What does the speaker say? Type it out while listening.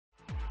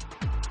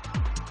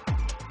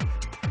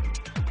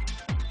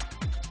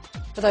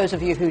For those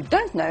of you who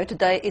don't know,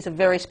 today is a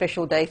very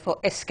special day for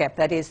ESCAP,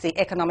 that is the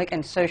Economic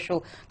and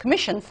Social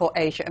Commission for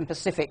Asia and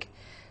Pacific.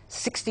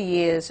 60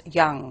 years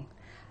young.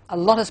 A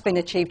lot has been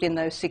achieved in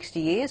those 60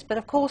 years, but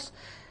of course,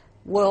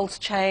 worlds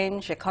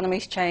change,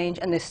 economies change,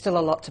 and there's still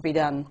a lot to be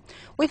done.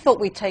 We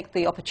thought we'd take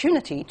the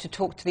opportunity to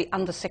talk to the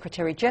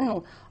Under-Secretary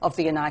General of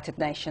the United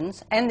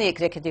Nations and the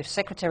Executive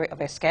Secretary of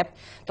ESCAP,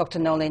 Dr.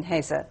 Noeleen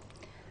Heyzer.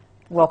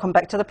 Welcome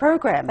back to the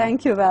program.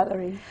 Thank you,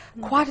 Valerie.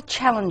 Quite a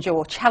challenge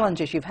or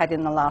challenges you've had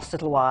in the last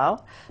little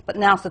while, but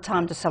now's the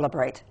time to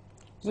celebrate.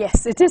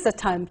 Yes, it is a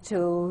time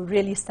to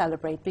really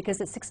celebrate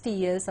because it's 60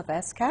 years of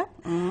ESCAP,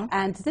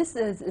 and this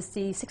is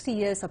the 60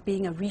 years of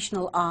being a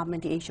regional arm in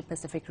the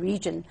Asia-Pacific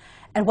region,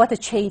 and what a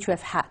change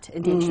we've had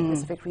in the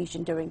Asia-Pacific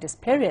region during this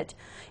period.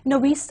 You know,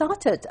 we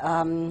started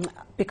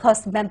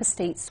because member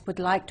states would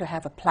like to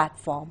have a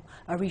platform,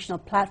 a regional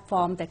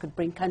platform that could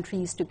bring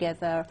countries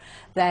together,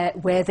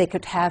 where they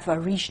could have a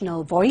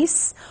regional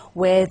voice,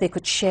 where they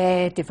could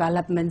share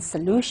development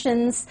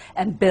solutions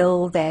and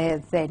build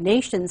their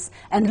nations.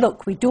 And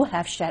look, we do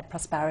have shared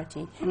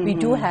prosperity. We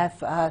do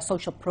have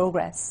social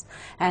progress.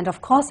 And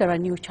of course, there are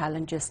new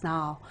challenges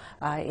now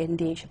in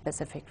the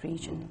Asia-Pacific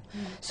region.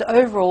 So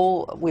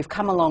overall, we've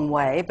come a long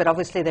way, but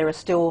obviously there are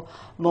still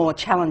more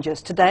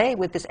challenges. Today,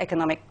 with this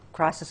economic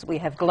crisis we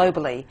have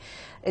globally,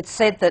 it's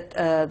said that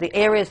the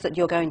areas that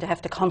you're going to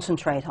have to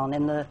concentrate on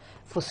in the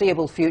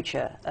foreseeable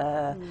future,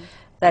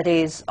 that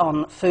is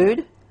on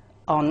food,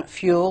 on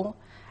fuel,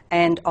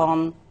 and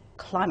on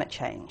climate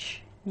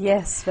change.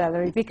 Yes,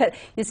 Valerie, because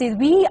you see,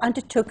 we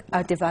undertook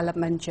a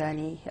development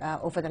journey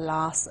over the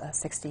last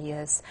 60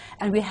 years,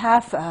 and we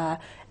have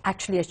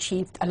actually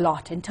achieved a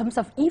lot in terms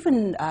of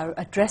even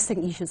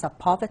addressing issues of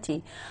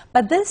poverty.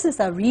 But this is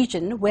a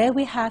region where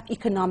we have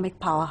economic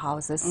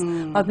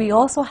powerhouses, but we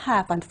also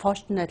have,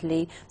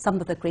 unfortunately,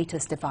 some of the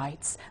greatest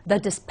divides. The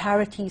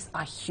disparities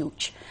are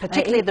huge.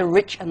 Particularly the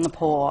rich and the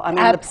poor. I mean,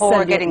 Absolutely. the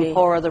poor are getting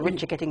poorer, the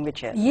rich are getting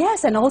richer.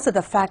 Yes, and also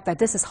the fact that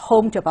this is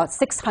home to about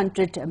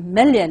 600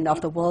 million of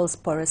the world's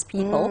poorest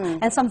people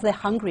and some of the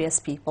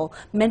hungriest people.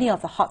 Many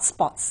of the hot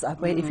spots,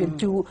 where if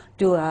you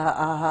do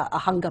a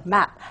hunger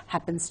map,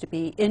 happens to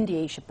be in the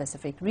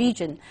Asia-Pacific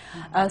region.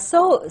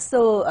 So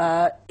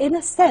in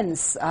a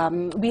sense,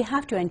 we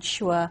have to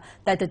ensure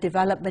that the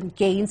development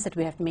gains that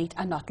we have made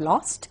are not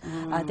lost.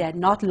 They're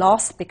not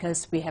lost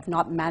because we have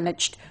not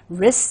managed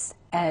risks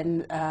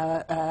and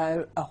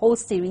a whole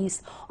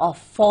series of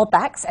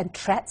fallbacks and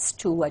threats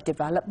to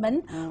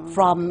development,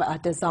 from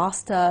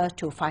disaster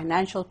to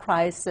financial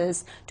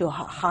crisis to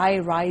high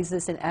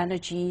rises in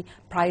energy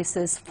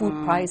prices,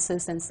 food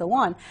prices, and so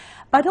on.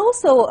 But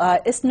also,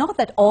 it's not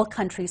that all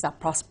countries are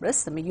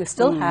prosperous. I mean, you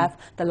still have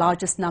the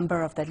largest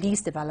number of the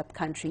least developed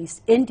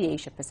countries in the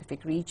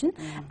Asia-Pacific region.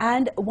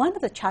 And one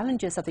of the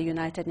challenges of the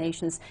United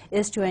Nations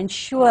is to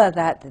ensure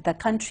that the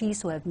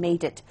countries who have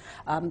made it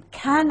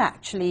can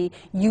actually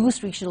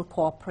use regional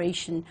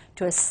cooperation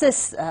to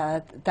assist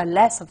the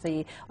less of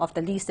the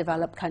least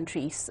developed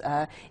countries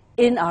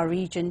in our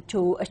region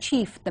to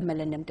achieve the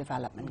Millennium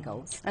Development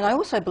Goals. And I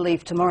also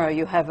believe tomorrow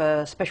you have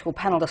a special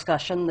panel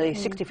discussion, the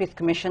 65th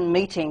Commission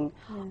meeting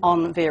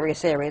on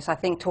various areas. I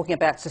think talking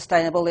about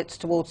sustainable, it's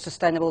towards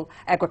sustainable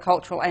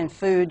agricultural and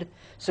food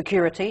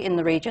security in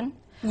the region.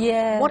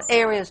 Yes. What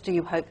areas do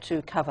you hope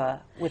to cover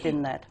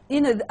within that? You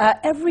know,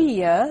 every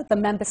year, the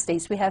member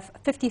states, we have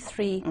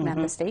 53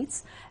 member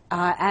states,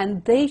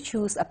 and they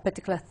choose a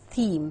particular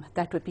theme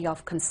that would be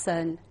of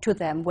concern to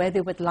them, where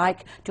they would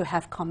like to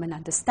have common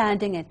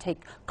understanding and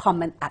take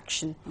common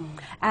action.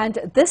 And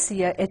this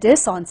year, it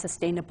is on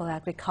sustainable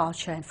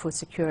agriculture and food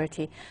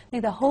security. I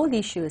think the whole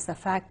issue is the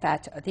fact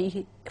that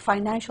the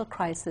financial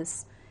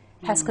crisis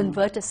has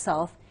converted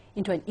itself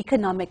into an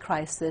economic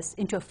crisis,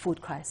 into a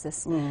food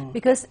crisis,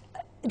 because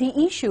the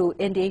issue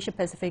in the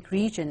Asia-Pacific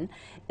region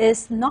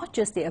is not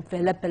just the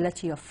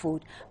availability of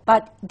food,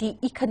 but the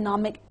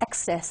economic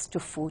access to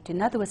food.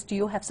 In other words, do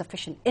you have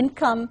sufficient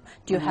income?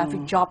 Do you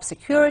have job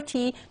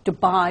security to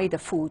buy the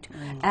food?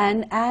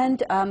 And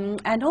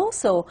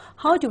also,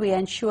 how do we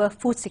ensure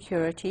food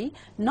security,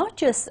 not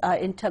just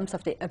in terms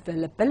of the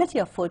availability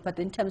of food, but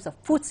in terms of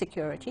food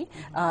security,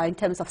 in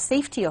terms of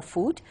safety of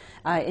food,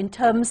 in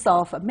terms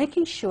of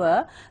making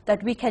sure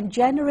that we can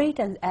generate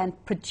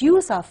and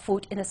produce our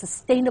food in a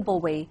sustainable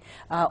way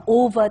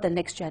over the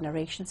next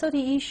generation. So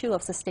the issue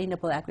of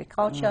sustainable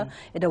agriculture,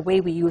 the way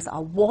we use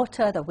our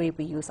water, the way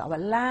we use our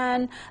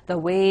land, the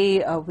way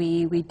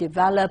we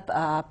develop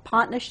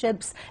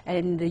partnerships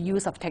and the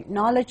use of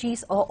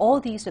technologies, all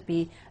these would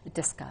be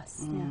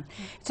discussed.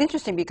 It's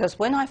interesting because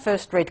when I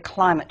first read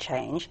climate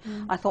change,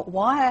 I thought,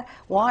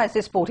 why is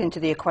this brought into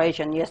the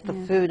equation? Yes, the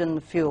food and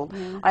the fuel.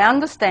 I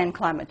understand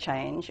climate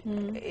change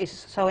is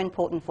so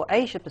important for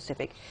Asia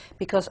Pacific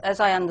because, as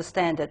I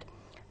understand it,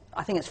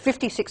 I think it's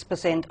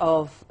 56%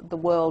 of the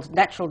world's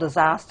natural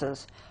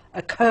disasters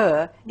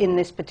occur in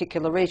this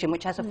particular region,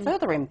 which has a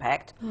further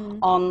impact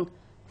on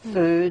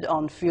food,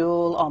 on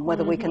fuel, on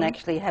whether we can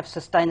actually have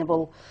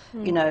sustainable,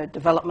 you know,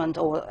 development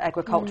or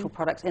agricultural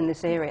products in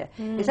this area.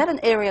 Is that an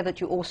area that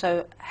you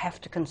also have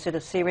to consider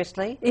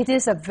seriously? It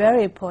is a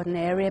very important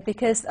area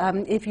because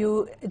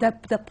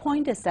the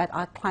point is that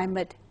our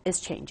climate is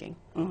changing,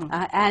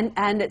 and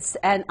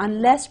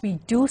unless we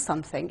do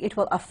something, it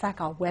will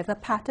affect our weather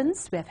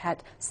patterns. We have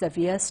had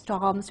severe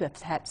storms, we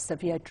have had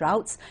severe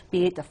droughts,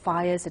 be it the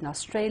fires in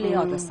Australia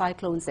or the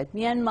cyclones in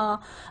Myanmar,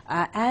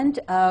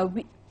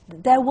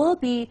 there will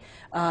be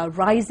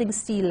rising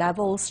sea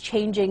levels,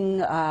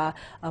 changing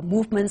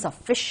movements of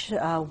fish,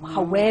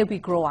 where we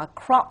grow our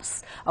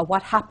crops,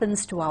 what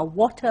happens to our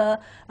water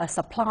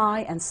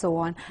supply, and so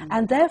on.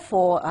 And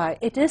therefore,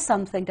 it is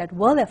something that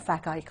will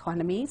affect our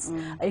economies.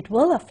 It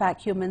will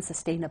affect human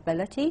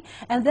sustainability.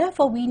 And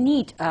therefore, we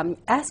need,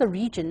 as a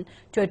region,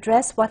 to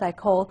address what I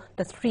call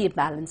the three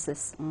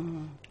imbalances.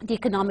 The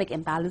economic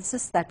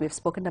imbalances that we've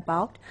spoken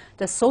about,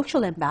 the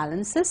social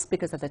imbalances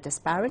because of the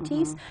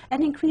disparities,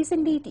 and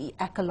increasingly the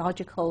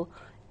ecological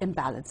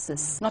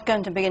imbalances. Not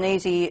going to be an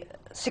easy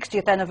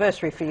 60th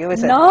anniversary for you,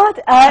 is it? Not.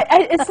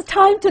 It's a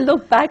time to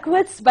look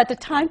backwards, but a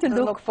time to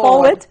look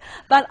forward.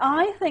 But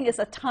I think it's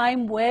a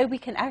time where we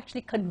can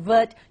actually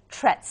convert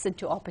threats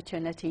into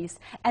opportunities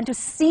and to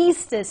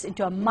seize this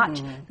into a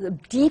much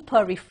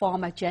deeper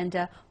reform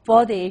agenda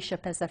for the Asia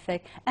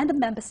Pacific, and the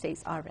member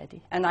states are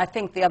ready. And I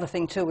think the other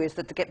thing too is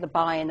that to get the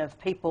buy-in of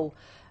people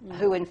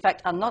who in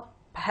fact are not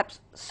perhaps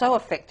so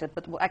affected,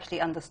 but will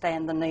actually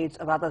understand the needs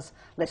of others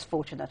less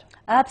fortunate.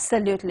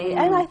 Absolutely.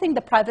 And I think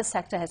the private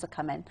sector has to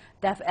come in,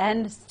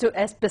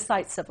 as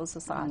besides civil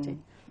society.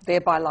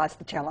 Thereby lies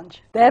the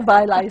challenge.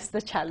 Thereby lies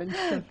the challenge.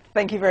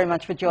 Thank you very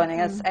much for joining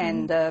us,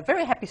 and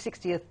very happy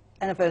 60th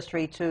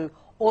anniversary to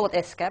all at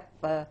ESCAP,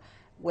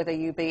 whether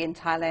you be in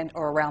Thailand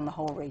or around the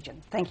whole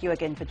region. Thank you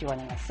again for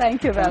joining us.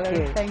 Thank you,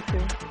 Valerie. Thank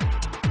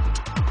you.